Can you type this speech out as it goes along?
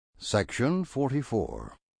Section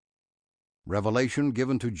 44. Revelation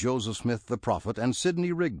given to Joseph Smith the prophet and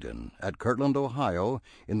Sidney Rigdon at Kirtland, Ohio,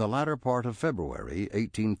 in the latter part of February,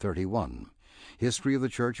 1831. History of the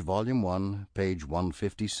Church, Volume 1, page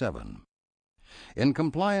 157. In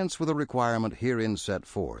compliance with a requirement herein set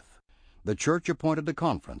forth, the Church appointed a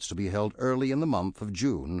conference to be held early in the month of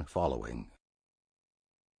June following.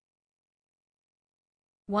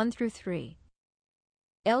 1 through 3.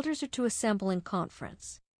 Elders are to assemble in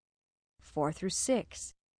conference. 4 through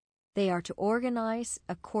 6. They are to organize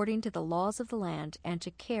according to the laws of the land and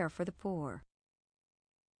to care for the poor.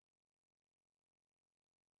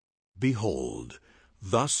 Behold,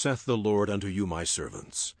 thus saith the Lord unto you, my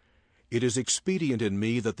servants, it is expedient in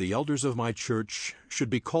me that the elders of my church should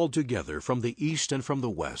be called together from the east and from the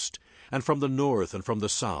west, and from the north and from the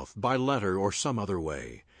south, by letter or some other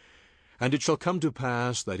way. And it shall come to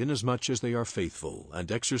pass that inasmuch as they are faithful,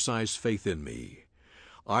 and exercise faith in me,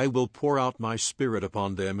 I will pour out my Spirit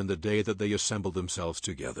upon them in the day that they assemble themselves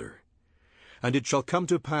together. And it shall come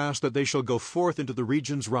to pass that they shall go forth into the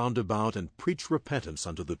regions round about, and preach repentance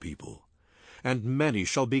unto the people. And many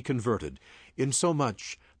shall be converted,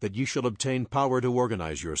 insomuch that ye shall obtain power to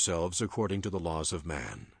organize yourselves according to the laws of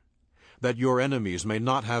man. That your enemies may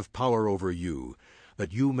not have power over you,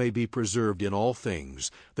 that you may be preserved in all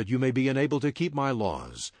things, that you may be enabled to keep my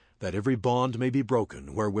laws, that every bond may be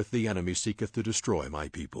broken, wherewith the enemy seeketh to destroy my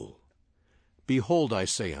people. Behold, I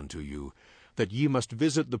say unto you, that ye must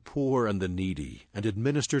visit the poor and the needy, and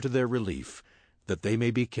administer to their relief, that they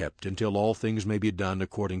may be kept until all things may be done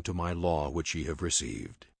according to my law which ye have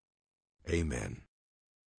received. Amen.